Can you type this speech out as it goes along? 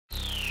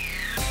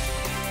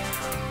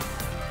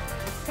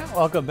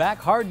Welcome back.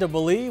 Hard to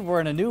believe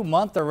we're in a new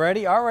month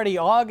already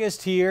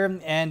August here,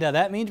 and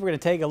that means we're going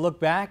to take a look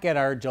back at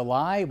our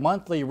July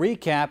monthly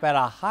recap at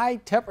a high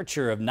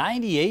temperature of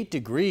 98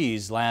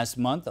 degrees last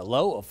month, a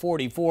low of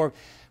 44.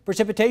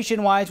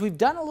 Precipitation wise, we've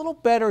done a little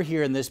better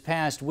here in this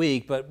past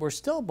week, but we're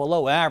still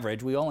below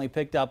average. We only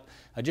picked up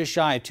just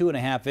shy of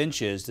 2.5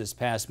 inches this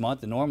past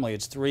month, and normally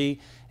it's 3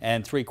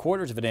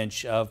 3/4 of an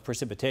inch of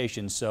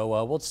precipitation.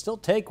 So we'll still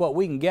take what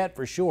we can get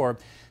for sure.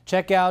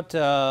 Check out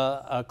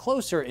a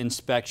closer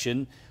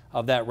inspection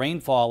of that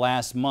rainfall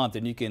last month,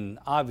 and you can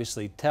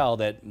obviously tell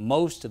that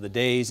most of the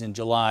days in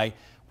July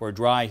were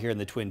dry here in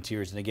the Twin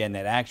Tiers. And again,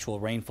 that actual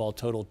rainfall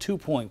total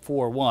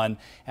 2.41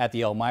 at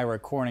the Elmira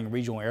Corning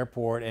Regional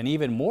Airport. And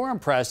even more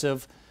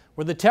impressive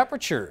were the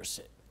temperatures.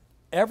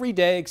 Every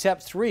day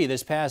except 3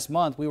 this past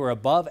month, we were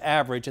above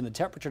average in the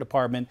temperature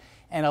department,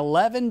 and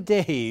 11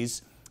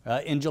 days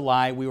in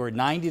July, we were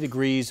 90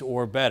 degrees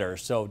or better.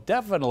 So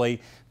definitely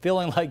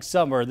feeling like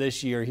summer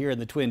this year here in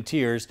the Twin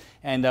Tiers,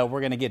 and we're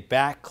going to get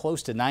back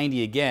close to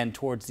 90 again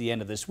towards the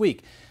end of this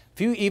week.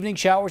 Few evening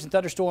showers and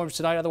thunderstorms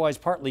tonight, otherwise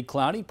partly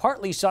cloudy,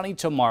 partly sunny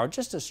tomorrow.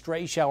 Just a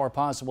stray shower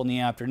possible in the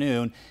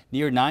afternoon,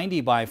 near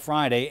 90 by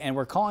Friday, and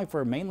we're calling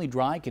for mainly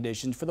dry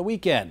conditions for the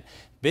weekend.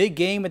 Big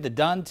game at the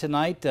Dunn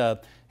tonight,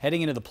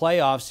 heading into the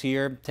playoffs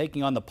here,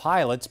 taking on the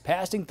Pilots.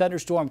 Passing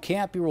thunderstorm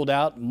can't be ruled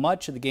out.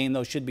 Much of the game,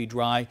 though, should be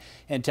dry,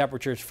 and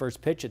temperatures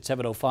first pitch at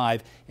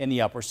 7:05 in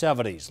the upper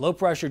 70s. Low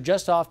pressure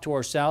just off to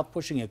our south,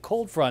 pushing a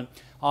cold front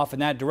off in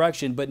that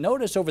direction. But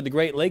notice over the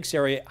Great Lakes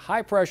area,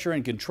 high pressure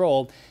in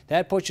control.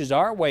 That pushes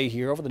our way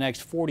here over the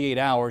next 48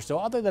 hours. So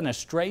other than a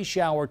stray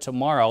shower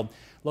tomorrow,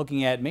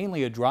 looking at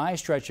mainly a dry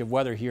stretch of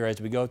weather here as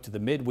we go to the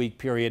midweek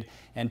period,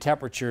 and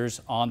temperatures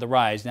on the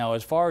rise. Now,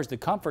 as far as the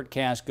comfort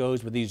cast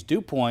goes with these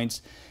dew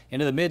points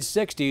into the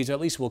mid-60s,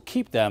 at least we'll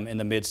keep them in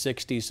the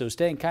mid-60s, so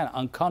staying kind of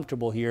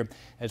uncomfortable here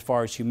as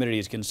far as humidity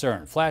is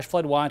concerned. Flash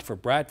flood watch for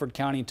Bradford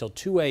County until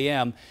 2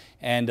 a.m.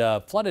 and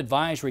flood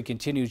advisory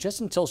continues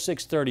just until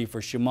 6:30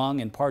 for Chemung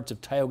and parts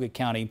of Tioga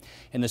County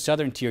in the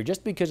southern tier,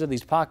 just because of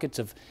these pockets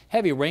of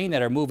heavy rain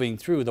that are moving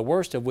through, the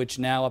worst of which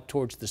now up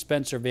towards the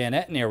Spencer-Van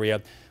Etten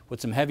area with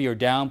some heavier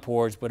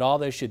downpours, but all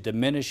this should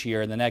diminish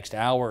here in the next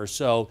hour or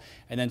so,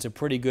 and then some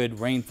pretty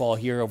good rainfall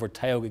here over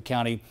Tioga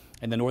County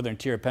and the northern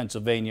tier of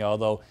Pennsylvania,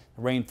 although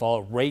the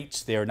rainfall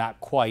rates there not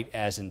quite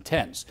as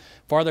intense.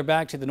 Farther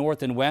back to the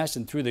north and west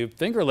and through the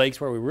Finger Lakes,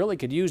 where we really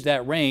could use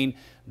that rain,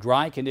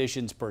 dry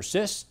conditions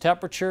persist.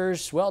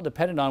 Temperatures, well,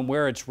 dependent on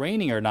where it's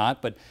raining or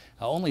not, but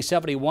only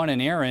 71 in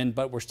Erin,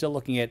 but we're still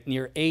looking at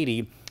near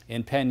 80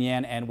 in Penn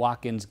Yan and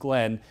Watkins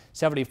Glen,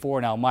 74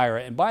 in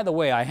Elmira. And by the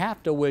way, I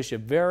have to wish a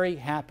very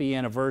happy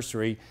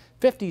anniversary,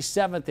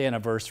 57th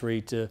anniversary,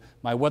 to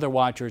my weather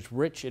watchers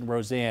Rich and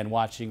Roseanne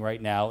watching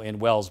right now in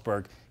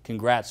Wellsburg.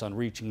 Congrats on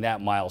reaching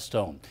that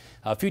milestone.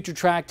 Future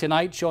track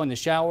tonight showing the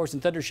showers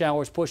and thunder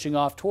showers pushing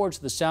off towards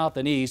the south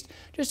and east.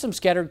 Just some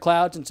scattered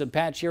clouds and some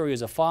patchy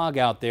areas of fog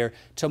out there.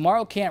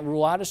 Tomorrow can't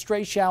rule out a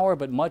stray shower,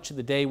 but much of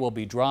the day will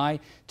be dry.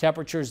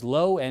 Temperatures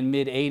low and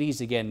mid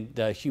 80s. Again,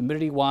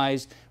 humidity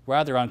wise,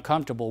 rather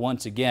uncomfortable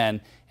once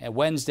again. And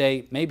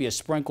Wednesday, maybe a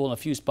sprinkle in a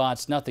few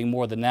spots. Nothing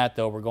more than that,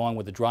 though. We're going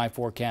with a dry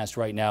forecast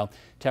right now.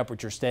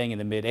 Temperature staying in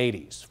the mid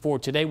 80s. For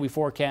today, we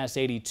forecast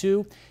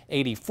 82,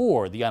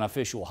 84, the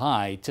unofficial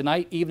high.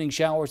 Tonight, evening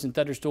showers and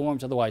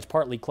thunderstorms, otherwise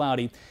partly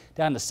cloudy,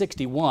 down to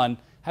 61.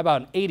 How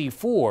about an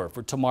 84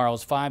 for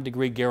tomorrow's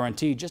 5-degree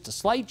guarantee? Just a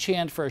slight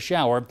chance for a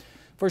shower.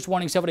 First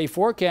warning 7-day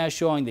forecast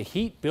showing the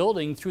heat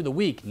building through the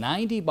week.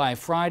 90 by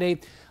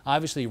Friday.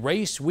 Obviously,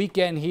 race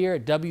weekend here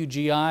at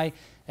WGI.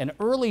 An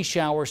early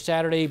shower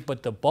Saturday,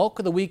 but the bulk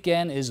of the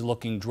weekend is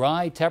looking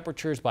dry.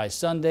 Temperatures by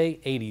Sunday,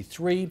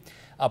 83,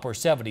 upper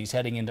 70s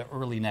heading into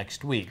early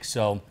next week.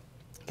 So,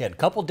 again, a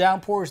couple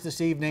downpours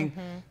this evening,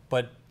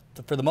 but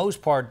for the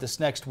most part,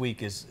 this next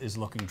week is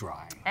looking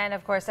dry. And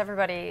of course,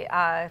 everybody,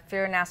 if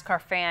you're a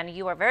NASCAR fan,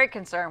 you are very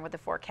concerned with the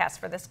forecast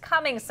for this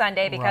coming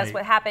Sunday, because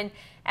what happened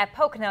at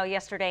Pocono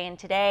yesterday and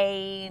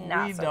today,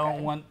 we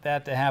don't want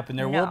that to happen.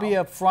 There will be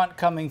a front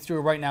coming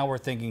through. Right now, we're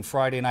thinking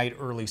Friday night,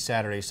 early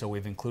Saturday, so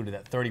we've included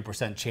that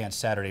 30% chance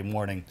Saturday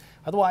morning.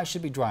 Otherwise, it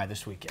should be dry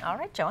this weekend. All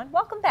right, Joan,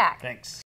 welcome back. Thanks.